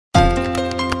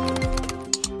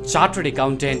Chartered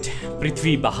accountant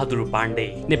पृथ्वी बहादुर Pandey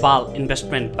Nepal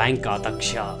investment बैंकका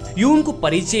अध्यक्ष। यो उनको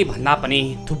परिचय भन्दा पनि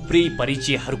थुप्रै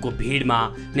परिचयहरूको भिडमा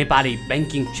नेपाली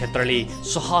बैंकिङ क्षेत्रले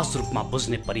सहज रूपमा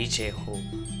बुझ्ने परिचय हो।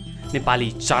 नेपाली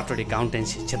चार्टर्ड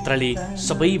एकाउन्टेन्सी क्षेत्रले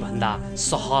सबैभन्दा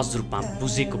सहज रूपमा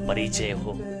बुझेको परिचय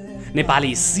हो।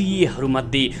 नेपाली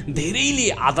सीएहरूमध्ये धेरैले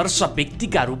आदर्श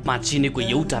व्यक्तिका रूपमा चिनेको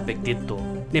एउटा व्यक्तित्व,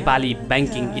 नेपाली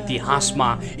बैंकिङ इतिहासमा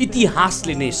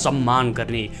इतिहासले नै सम्मान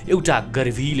गर्ने एउटा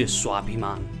गर्विलो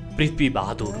स्वाभिमान पृथ्वी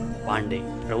बहादुर पाण्डे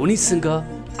र उनीसँग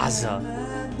आज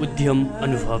उद्यम,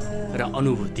 अनुभव र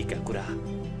अनुभूतिका कुरा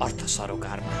अर्थ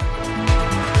सरोकारमा।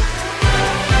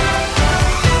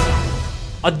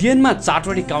 अध्ययनमा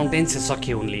चार्टर्ड एकाउन्टेन्सी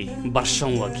सके उनले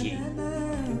वर्षौं अघि,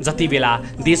 जति बेला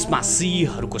देशमा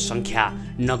सीएहरूको संख्या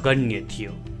नगण्य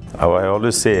थियो। I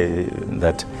always say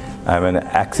that I'm an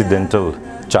accidental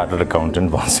chartered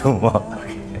accountant.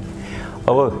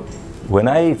 When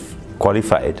I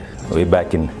qualified way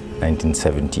back in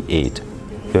 1978,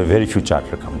 there were very few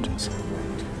chartered accountants.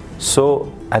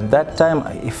 So at that time,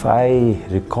 if I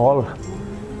recall,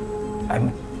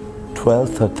 I'm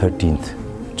 12th or 13th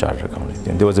chartered accountant.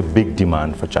 And there was a big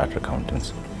demand for chartered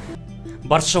accountants.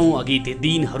 वर्षौं अघि ती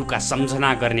दिनहरूका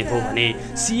सम्झना गर्ने हो भने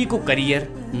सीएको career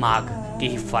माग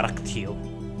केही फरक थियो,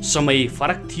 समय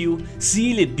फरक थियो।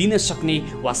 सीले दिन सक्ने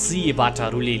वा सीएबाट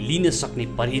अरूले लिन सक्ने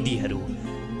परिधिहरू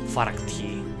फरक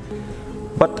थिए।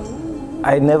 But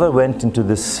I never went into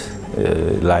this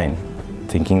line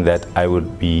thinking that I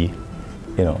would be,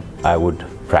 I would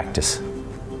practice.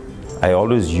 I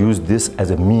always used this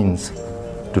as a means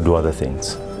to do other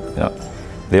things.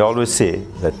 They always say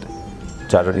that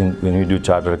when you do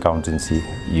chartered accountancy,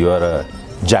 you are a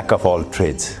jack of all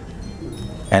trades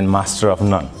and master of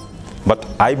none. But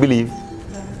I believe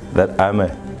that I'm a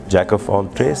jack of all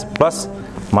trades plus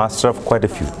master of quite a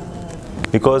few,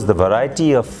 because the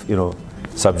variety of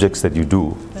subjects that you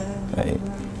do,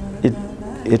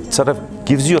 it sort of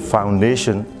gives you a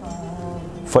foundation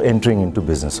for entering into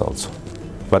business also.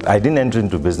 But I didn't enter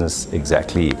into business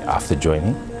exactly after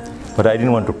joining, but I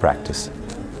didn't want to practice.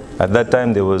 At that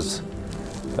time there was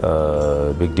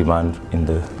big demand in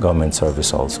the government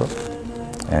service also,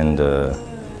 and the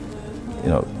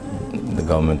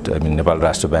government, Nepal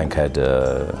Rashtra Bank had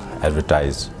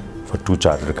advertised for 2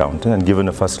 chartered accountants and given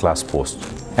a first-class post,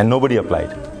 and nobody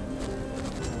applied.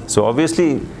 So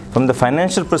obviously, from the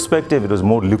financial perspective, it was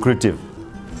more lucrative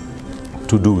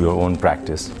to do your own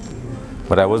practice,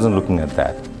 but I wasn't looking at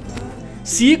that.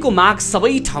 सीएको माग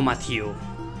सबै ठाउँमा थियो,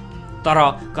 तर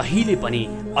कहिले पनि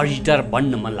auditor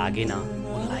बन्न मन लागेन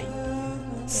उनलाई।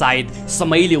 सायद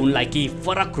समयले उनलाई केही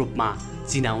फरक रूपमा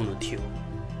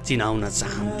चिनाउन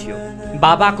चाहन्थ्यो।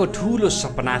 बाबाको ठूलो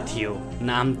सपना थियो,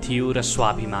 नाम थियो र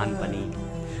स्वाभिमान पनि।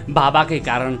 बाबाकै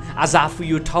कारण आज आफू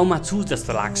यो ठाउँमा छु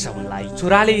जस्तो लाग्छ उनलाई।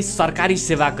 छोराले सरकारी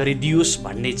सेवा गरिदियोस्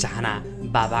भन्ने चाहना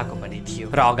बाबाको पनि थियो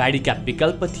र अगाडिका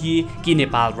विकल्प थिए कि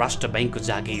नेपाल राष्ट्र बैंकको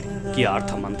जागिर कि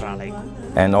अर्थ मन्त्रालयको।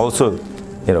 And also,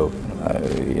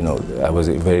 I was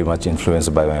very much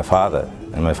influenced by my father,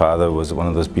 and my father was one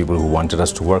of those people who wanted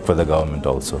us to work for the government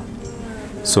also.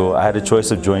 So I had a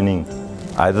choice of joining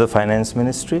either the finance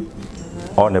ministry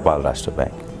or Nepal Rashtra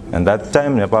Bank. And that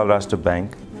time Nepal Rashtra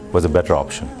Bank was a better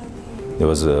option. There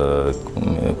was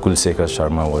Kulsekhar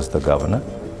Sharma was the governor,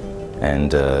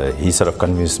 and he sort of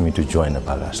convinced me to join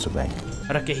Nepal Rashtra Bank.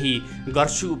 र केही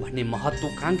गर्छु भन्ने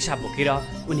महत्त्वाकांक्षा बोकेर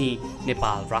उनी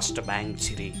नेपाल राष्ट्र bank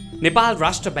छिरे। Nepal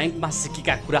राष्ट्र ब्याङ्कमा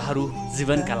सिकेका कुराहरू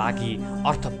जीवनका लागि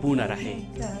अर्थपूर्ण रहे,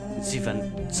 जीवन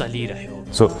चलिरह्यो।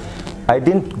 So I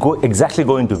didn't exactly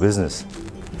go into business,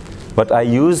 but I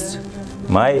used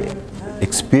my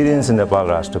experience in Nepal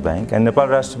Rashtra Bank, and Nepal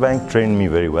Rashtra Bank trained me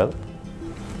very well.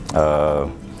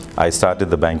 I started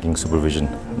the banking supervision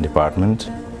department.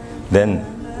 Then,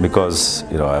 because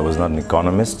I was not an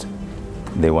economist,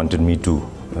 they wanted me to,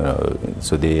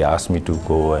 so they asked me to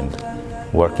go and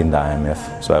work in the IMF.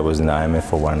 So I was in the IMF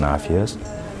for 1.5 years,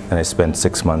 and I spent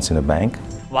 6 months in a bank.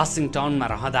 वाशिंगटनमा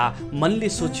रहँदा मनले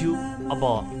सोच्यो अब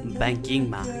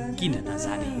बैंकिङमा किन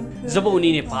नजाने। जब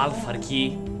उनी नेपाल फर्किए,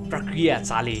 प्रक्रिया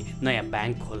चाले नयाँ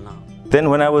बैंक खोल्न। Then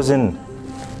when I was in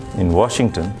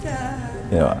Washington,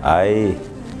 I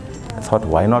thought,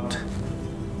 why not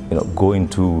go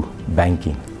into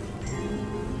banking?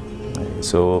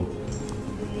 So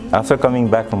after coming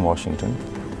back from Washington,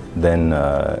 then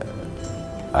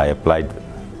I applied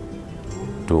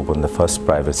to open the first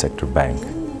private sector bank.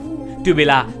 त्यो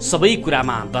बेला सबै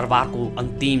कुरामा दरबारको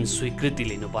अन्तिम स्वीकृति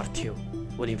लिनु पर्थ्यो।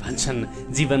 उनी भन्छन्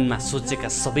जीवनमा सोचेका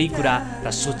सबै कुरा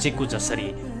र सोचेको जसरी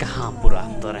कहाँ पुरा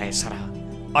हुँदो रहेछ र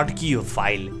अड्कियो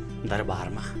फाइल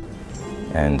दरबारमा।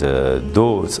 And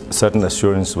though certain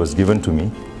assurance was given to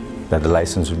me that the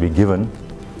license would be given.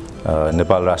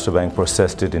 Nepal Rashtra Bank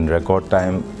processed it in record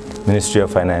time. Ministry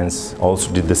of Finance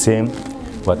also did the same,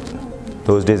 but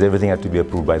those days everything had to be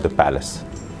approved by the palace.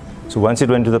 So once it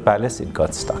went to the palace, it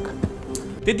got stuck.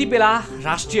 त्यति बेला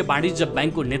राष्ट्रिय वाणिज्य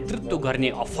बैंकको नेतृत्व गर्ने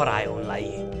offer आयो उनलाई।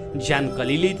 ज्यान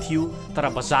कलिलै थियो, तर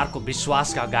बजारको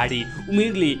विश्वासका अगाडि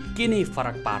उमेरले के नै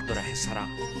फरक पार्दो रहेछ र।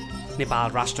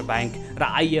 नेपाल राष्ट्र बैंक र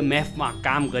आईएमएफमा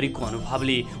काम गरेको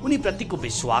अनुभवले उनीप्रतिको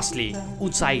विश्वासले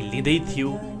उचाइ लिँदै थियो,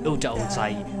 एउटा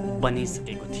उचाइ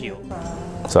बनिसकेको थियो।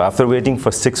 So after waiting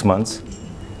for 6 months,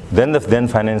 then the then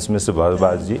Finance Minister Bahadur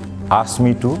Pandey asked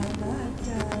me to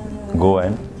go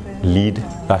and lead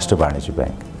Rashtra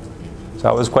Bank. So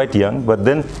I was quite young, but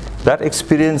then that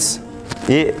experience,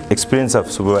 experience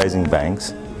of supervising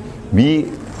banks,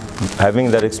 B,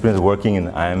 having that experience working in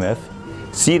IMF,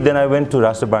 C, then I went to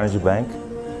Rashtra Bank.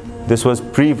 This was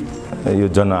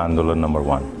pre-Jana Andolan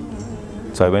 #1.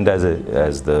 So I went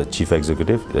as the chief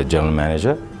executive, the general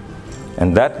manager,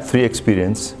 and that 3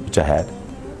 experience which I had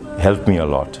helped me a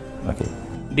lot. Okay.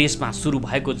 देशमा सुरु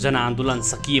भएको जनआन्दोलन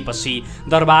सकिएपछि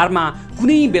दरबारमा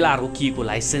कुनै बेला रोकिएको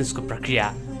लाइसेन्सको प्रक्रिया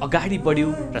अगाडि बढ्यो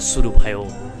र सुरु भयो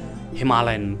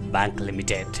Himalayan bank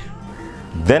limited.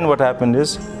 Then what happened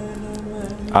is,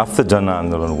 after Jana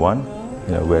Andolan 1,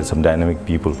 we had some dynamic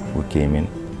people who came in.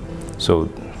 So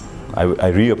I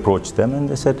re-approached them and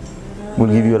they said,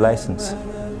 we'll give you a license.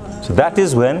 So that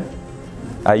is when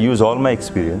I used all my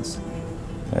experience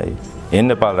in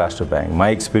Nepal Rashtra Bank, my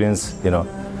experience,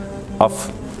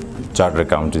 of chartered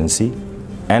accountancy,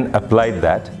 and applied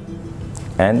that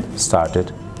and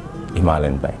started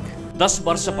Himalayan Bank. 10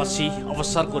 वर्षपछि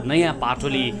अवसरको नयाँ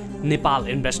Patole Nepal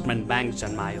investment bank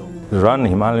जन्मायो। Run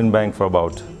Himalayan Bank for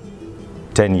about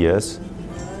 10 years.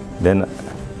 Then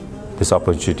this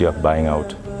opportunity of buying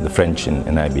out the French in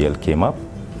NIBL came up,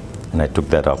 and I took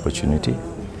that opportunity.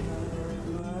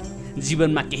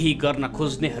 जीवनमा केही गर्न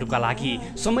खोज्नेहरूका लागि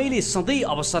समयले सधैँ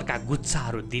अवसरका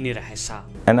गुच्छाहरू दिने रहेछ।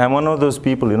 And I'm one of those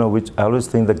people, which I always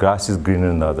think the grass is greener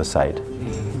on the other side.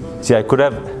 See, I could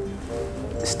have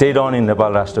stayed on in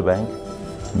Nepal Rashtra Bank.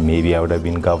 Maybe I would have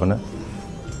been governor.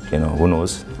 Who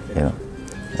knows?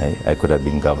 I could have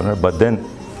been governor. But then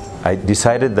I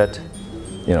decided that,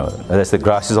 as the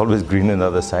grass is always greener on the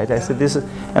other side, I said this is,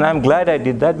 and I'm glad I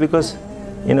did that because,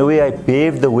 in a way, I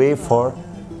paved the way for,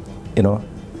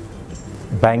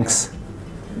 banks.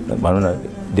 I don't know,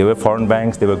 they were foreign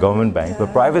banks, they were government banks,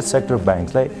 but private sector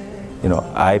banks,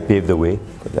 I paved the way,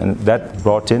 and that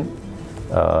brought in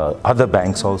other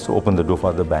banks also, opened the door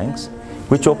for other banks,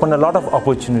 which opened a lot of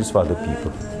opportunities for other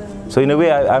people. So in a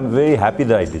way, I'm very happy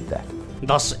that I did that.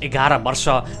 10-11 वर्ष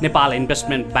Nepal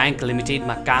investment bank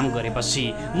लिमिटेडमा काम गरेपछि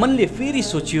मनले फेरि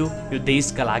सोच्यो यो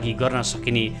देशका लागि गर्न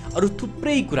सकिने अरु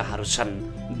थुप्रै कुराहरू छन्,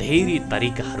 धेरै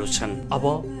तरिकाहरू छन्। अब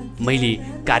मैले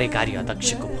कार्यकारी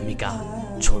अध्यक्षको भूमिका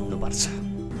छोड्नुपर्छ।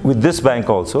 With this bank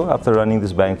also, after running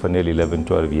this bank for nearly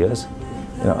 11-12 years,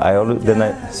 I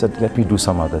said, let me do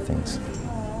some other things.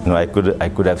 I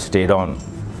could have stayed on,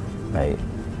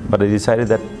 but I decided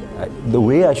that the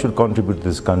way I should contribute to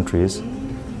this country is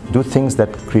do things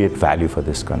that create value for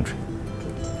this country.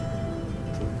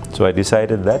 So I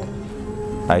decided that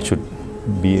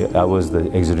I was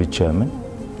the executive chairman,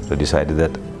 so I decided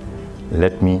that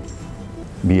let me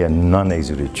be a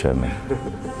non-executive chairman.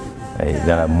 Then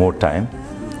I have more time.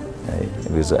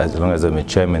 Because as long as I'm a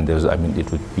chairman,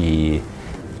 it would be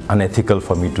unethical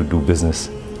for me to do business.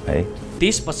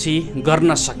 त्यसपछि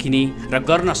गर्न सकिने र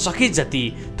गर्न सके जति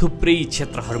थुप्रै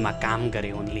क्षेत्रहरूमा काम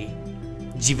गरे उनले।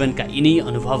 जीवनका यिनै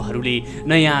अनुभवहरूले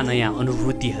नयाँ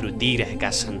अनुभूतिहरू दिइरहेका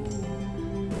छन्।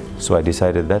 So I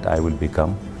decided that I will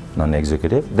become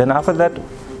non-executive. Then after that,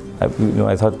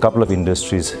 I thought a couple of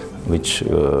industries which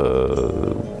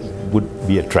would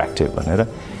be attractive.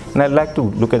 And I'd like to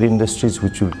look at industries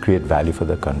which will create value for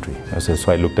the country.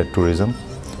 So I looked at tourism,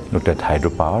 looked at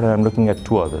hydropower, and I'm looking at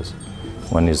 2 others.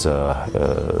 One is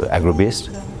agro-based,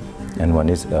 and one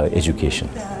is education.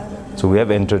 So we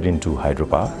have entered into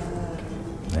hydropower.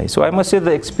 So I must say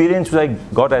the experience which I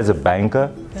got as a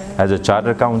banker, as a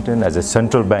chartered accountant, as a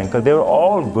central banker, they were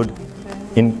all good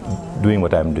in doing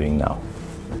what I'm doing now.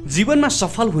 जीवनमा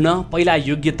सफल हुन पहिला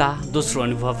योग्यता, दोस्रो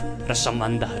अनुभव र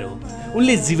सम्बन्धहरू।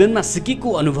 उनले जीवनमा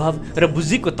सिकेको अनुभव र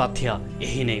बुझेको तथ्य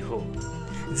यही नै हो।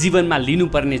 जीवनमा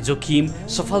लिनुपर्ने जोखिम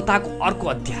सफलताको अर्को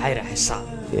अध्याय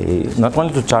रहेछ। Not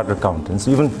only to chartered accountants,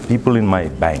 even people in my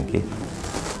bank,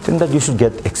 think that you should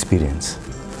get experience.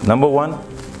 Number one,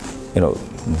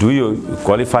 do you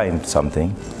qualify in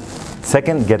something?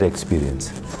 Second, get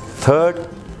experience. Third,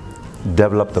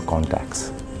 develop the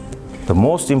contacts. The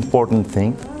most important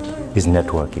thing is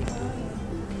networking.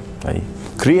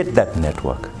 Create that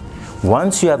network.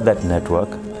 Once you have that network,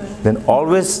 then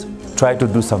always try to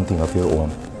do something of your own.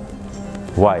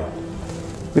 Why?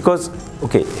 Because,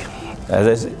 okay,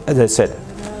 as I said,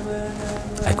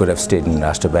 I could have stayed in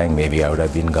Rashtra Bank, maybe I would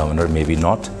have been governor, maybe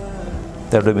not.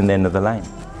 That would have been the end of the line.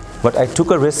 But I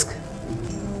took a risk.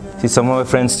 See, some of my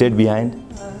friends stayed behind.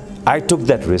 I took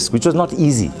that risk, which was not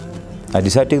easy. I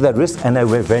decided to take that risk and I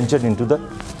ventured into the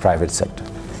private sector.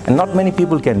 And not many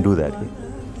people can do that.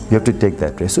 You have to take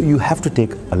that risk. So you have to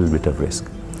take a little bit of risk.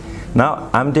 Now,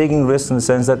 I'm taking risks in the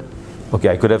sense that, okay,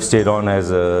 I could have stayed on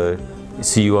as a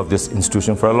CEO of this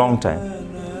institution for a long time.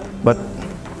 But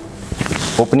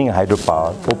opening a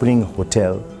hydropower, opening a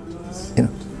hotel,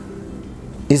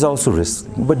 is also risk.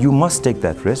 But you must take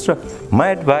that risk. So my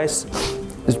advice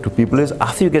to people is,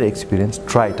 after you get experience,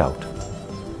 try it out.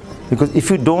 Because if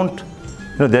you don't,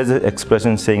 there's an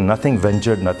expression saying, nothing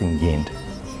ventured, nothing gained.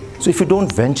 So if you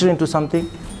don't venture into something,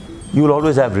 you will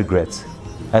always have regrets.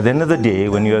 At the end of the day,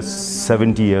 when you're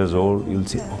 70 years old, you'll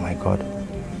say, oh my God,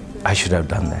 I should have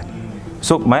done that.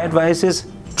 So my advice is,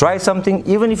 try something,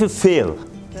 even if you fail,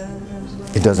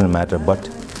 it doesn't matter, but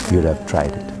you'd have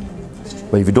tried it.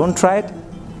 But if you don't try it,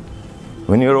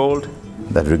 when you're old,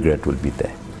 that regret will be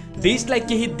there. देशलाई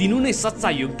केही दिनु नै सच्चा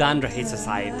योगदान रहेछ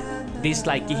सायद।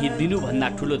 देशलाई केही दिनु भन्दा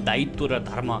ठुलो दायित्व र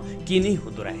धर्म के नै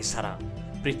हुँदो रहेछ र।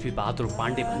 पृथ्वी बहादुर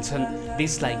पाण्डे भन्छन्,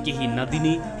 देशलाई केही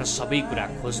नदिने र सबै कुरा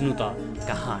खोज्नु त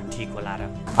कहाँ ठीक होला र।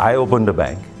 I opened a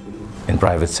bank in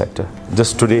private sector.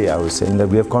 Just today I was saying that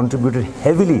we have contributed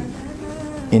heavily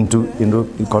into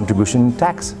contribution in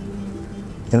tax.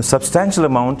 Substantial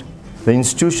amount. The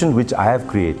institution which I have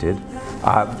created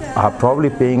are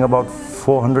probably paying about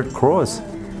 400 crores.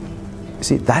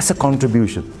 See, that's a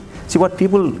contribution. See, what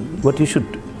you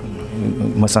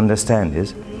must understand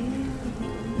is,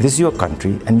 this is your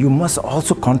country and you must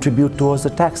also contribute towards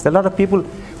the tax. There are a lot of people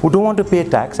who don't want to pay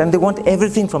tax and they want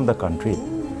everything from the country.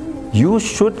 You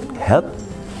should help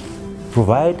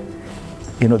provide,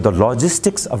 the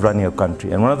logistics of running a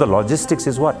country. And one of the logistics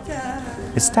is what?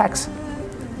 It's tax.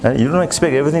 And you don't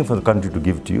expect everything from the country to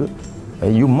give to you.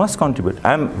 You must contribute.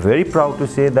 I'm very proud to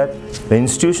say that the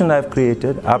institution I've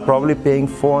created are probably paying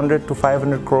 400 to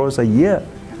 500 crores a year.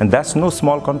 And that's no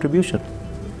small contribution.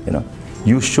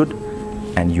 You should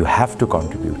and you have to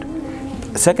contribute.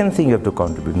 Second thing you have to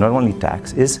contribute, not only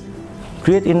tax, is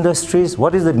create industries.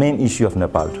 What is the main issue of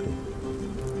Nepal today?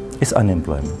 It's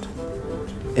unemployment.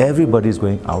 Everybody is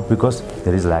going out because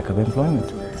there is lack of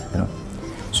employment.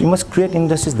 So you must create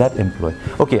industries that employ.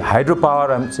 Okay, hydropower,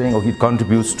 I'm saying, okay, it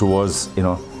contributes towards,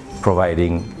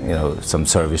 providing, some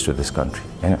service to this country.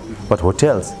 But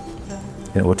hotels,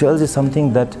 hotels is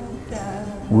something that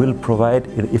will provide,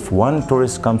 if one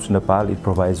tourist comes to Nepal, it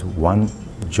provides 1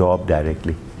 job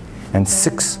directly and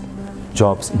 6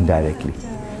 jobs indirectly.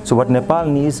 So what Nepal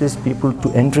needs is people to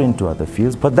enter into other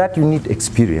fields, but that you need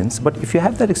experience. But if you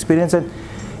have that experience, and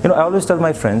I always tell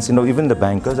my friends, even the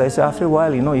bankers, I say after a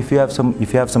while, if you have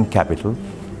some capital,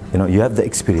 you have the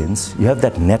experience, you have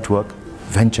that network,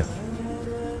 venture.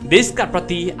 देशका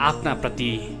प्रति आफ्ना प्रति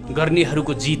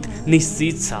गर्नेहरूको जित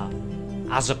निश्चित छ।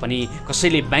 आज पनि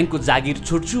कसैले बैंकको जागिर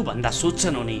छोड्छु भन्दा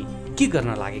सोच्छन् उनी के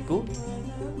गर्न लागेको?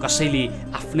 कसैले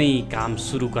आफ्नै काम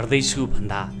सुरु गर्दैछु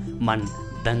भन्दा मन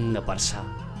दङ्ग पर्छ,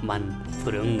 मन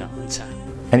फुरुङ्ग हुन्छ।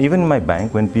 And even in my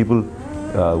bank, when people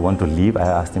want to leave, I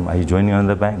ask them, are you joining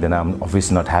another bank? Then I'm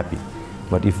obviously not happy.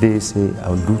 But if they say, I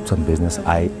will do some business,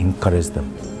 I encourage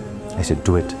them. I said,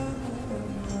 do it.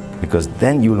 Because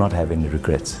then you will not have any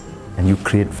regrets and you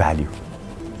create value.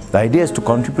 The idea is to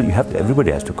contribute.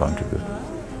 Everybody has to contribute.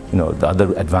 The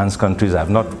other advanced countries have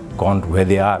not gone where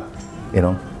they are.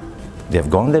 They have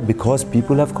gone there because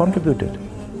people have contributed.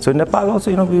 So in Nepal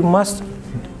also, we must,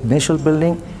 nation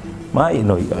building,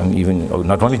 even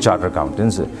not only chartered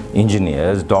accountants,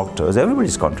 engineers, doctors, everybody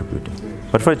is contributing.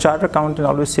 But for a chartered accountant, I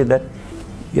always say that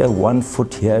you have 1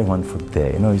 foot here, 1 foot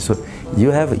there. So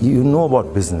you know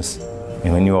about business.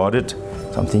 And when you audit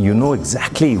something, you know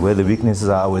exactly where the weaknesses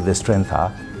are, where the strengths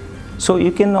are. So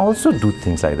you can also do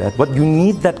things like that. But you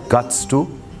need that guts to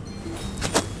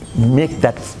make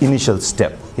that initial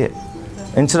step.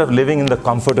 Instead of living in the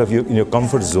comfort of in your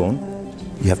comfort zone,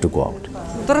 you have to go out.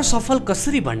 तर सफल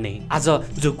कसरी बन्ने? आज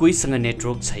जो कोहीसँग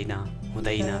network छैन,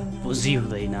 हुँदैन, पुँजी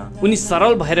हुँदैन, उनी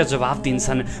सरल भएर जवाफ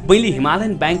दिन्छन्, मैले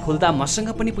हिमालयन बैंक खोल्दा मसँग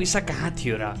पनि पैसा कहाँ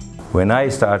थियो र? When I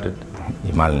started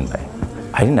Himalayan Bank,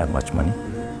 I didn't have much money.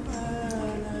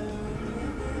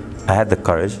 I had the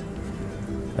courage.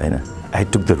 I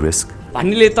took the risk.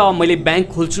 भन्नेले त मैले बैंक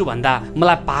खोल्छु भन्दा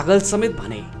मलाई पागल समेत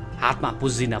भने। हातमा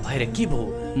पुँजी नभएर के भो?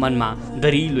 मनमा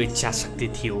दरिलो इच्छा शक्ति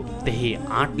थियो। त्यही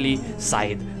आँटले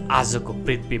सायद आजको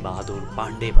पृथ्वी बहादुर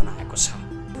पाण्डे बनाएको छ।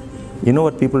 You know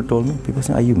what people told me? People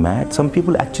said, "Are you mad?" Some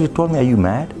people actually told me, "Are you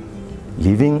mad?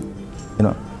 Leaving,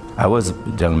 I was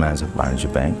general manager of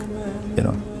Banijya Bank,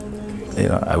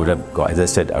 I would have, as I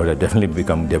said, I would have definitely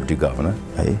become deputy governor,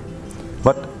 right?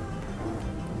 But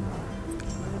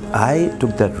I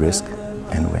took that risk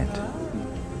and went.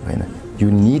 You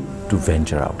need to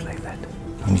venture out like that.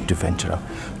 You need to venture out.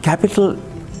 Capital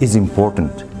is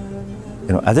important.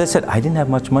 As I said, I didn't have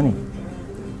much money.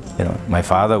 My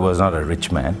father was not a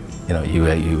rich man. He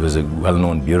was a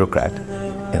well-known bureaucrat.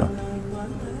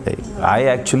 I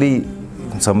actually,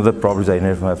 some of the properties I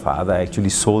inherited from my father, I actually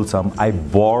sold some. I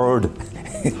borrowed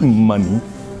money.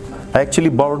 I actually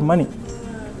borrowed money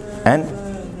and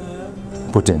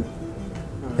put in.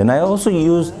 And I also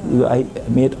I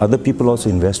made other people also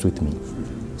invest with me.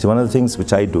 So one of the things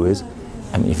which I do is,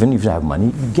 even if you have money,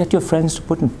 you get your friends to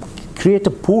put in, create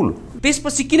a pool.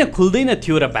 त्यसपछि किन खुल्दैन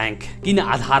थियो र bank, किन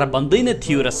आधार बन्दैन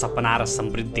थियो र सपना र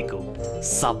समृद्धिको?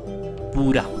 सब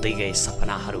पूरा हुँदै गए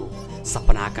सपनाहरू,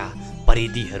 सपनाका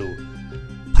परिधिहरू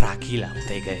फराकिला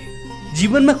हुँदै गए।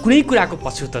 जीवनमा कुनै कुराको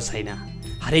पछुतो छैन।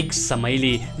 हरेक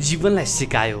समयले जीवनलाई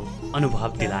सिकायो,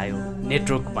 अनुभव दिलायो,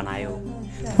 नेटवर्क बनायो।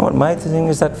 My thing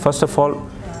is that first of all,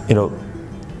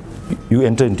 you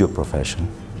enter into your profession.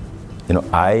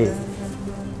 I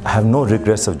have no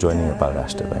regrets of joining Nepal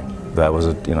Rashtra Bank. I was,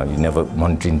 you never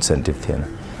monetary incentive theater.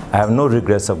 I have no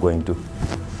regrets of going to.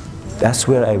 That's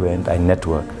where I went. I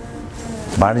networked.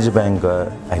 Banijya Bank,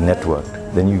 I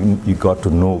networked. Then you got to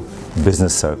know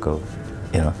business circle.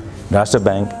 Rashtra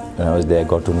Bank, when I was there, I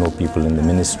got to know people in the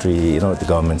ministry. The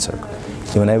government circle.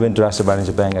 So when I went to Rashtra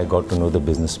Banijya Bank, I got to know the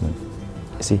businessmen.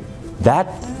 See, that,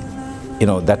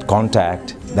 that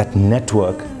contact, that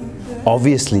network,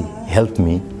 obviously helped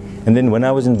me. And then when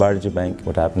I was in Banijya Bank,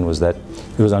 what happened was that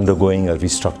it was undergoing a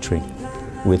restructuring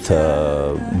with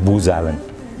Booz Allen.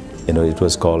 It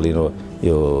was called, it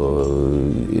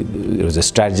was a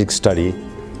strategic study,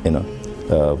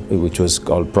 which was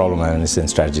called Problem Analysis and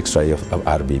Strategic Study of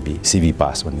RBB, CV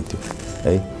Pass.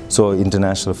 Right? So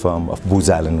international firm of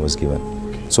Booz Allen was given.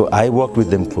 So I worked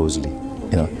with them closely.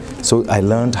 So I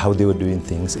learned how they were doing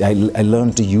things. I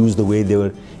learned to use the way they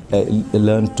were.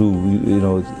 Learned to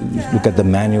look at the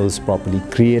manuals properly,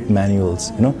 create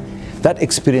manuals. That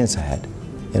experience I had.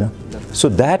 So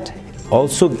that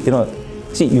also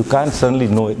see, you can't suddenly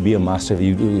be a master of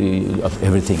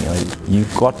everything. You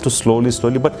got to slowly.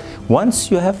 But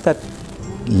once you have that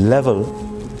level,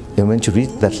 and when you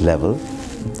reach that level,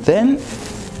 then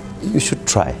you should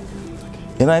try.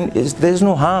 And there's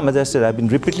no harm, as I said, I've been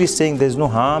repeatedly saying there's no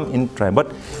harm in trying.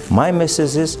 But my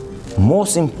message is,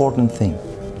 most important thing,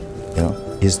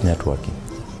 is networking.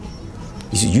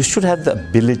 You should have the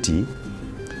ability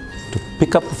to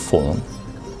pick up a phone,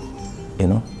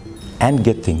 and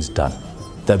get things done.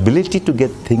 The ability to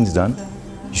get things done,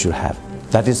 you should have.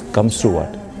 That comes through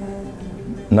what?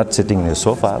 Not sitting in a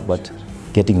sofa, but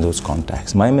getting those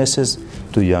contacts. My message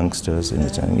to youngsters,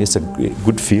 it's a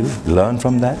good field, learn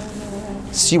from that.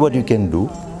 See what you can do,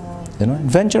 and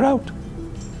venture out.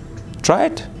 Try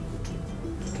it.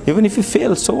 Even if you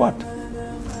fail, so what?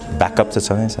 Back up the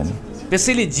science.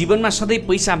 त्यसैले जीवनमा सधैँ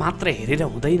पैसा मात्र हेरेर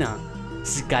हुँदैन,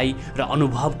 सिकाइ र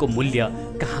अनुभवको मूल्य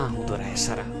कहाँ हुँदो रहेछ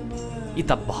र? यी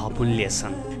त बहुमूल्य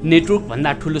छन्। नेटवर्क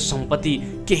भन्दा ठुलो सम्पत्ति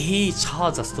केही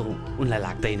छ जस्तो उनलाई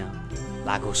लाग्दैन,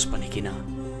 लागोस् पनि किन।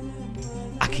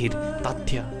 आखिर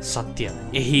तथ्य सत्य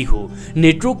यही हो,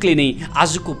 नेटवर्कले नै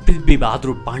आजको पृथ्वी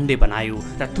बहादुर पाण्डे बनायो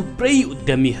र थुप्रै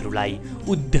उद्यमीहरूलाई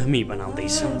उद्यमी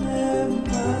बनाउँदैछ।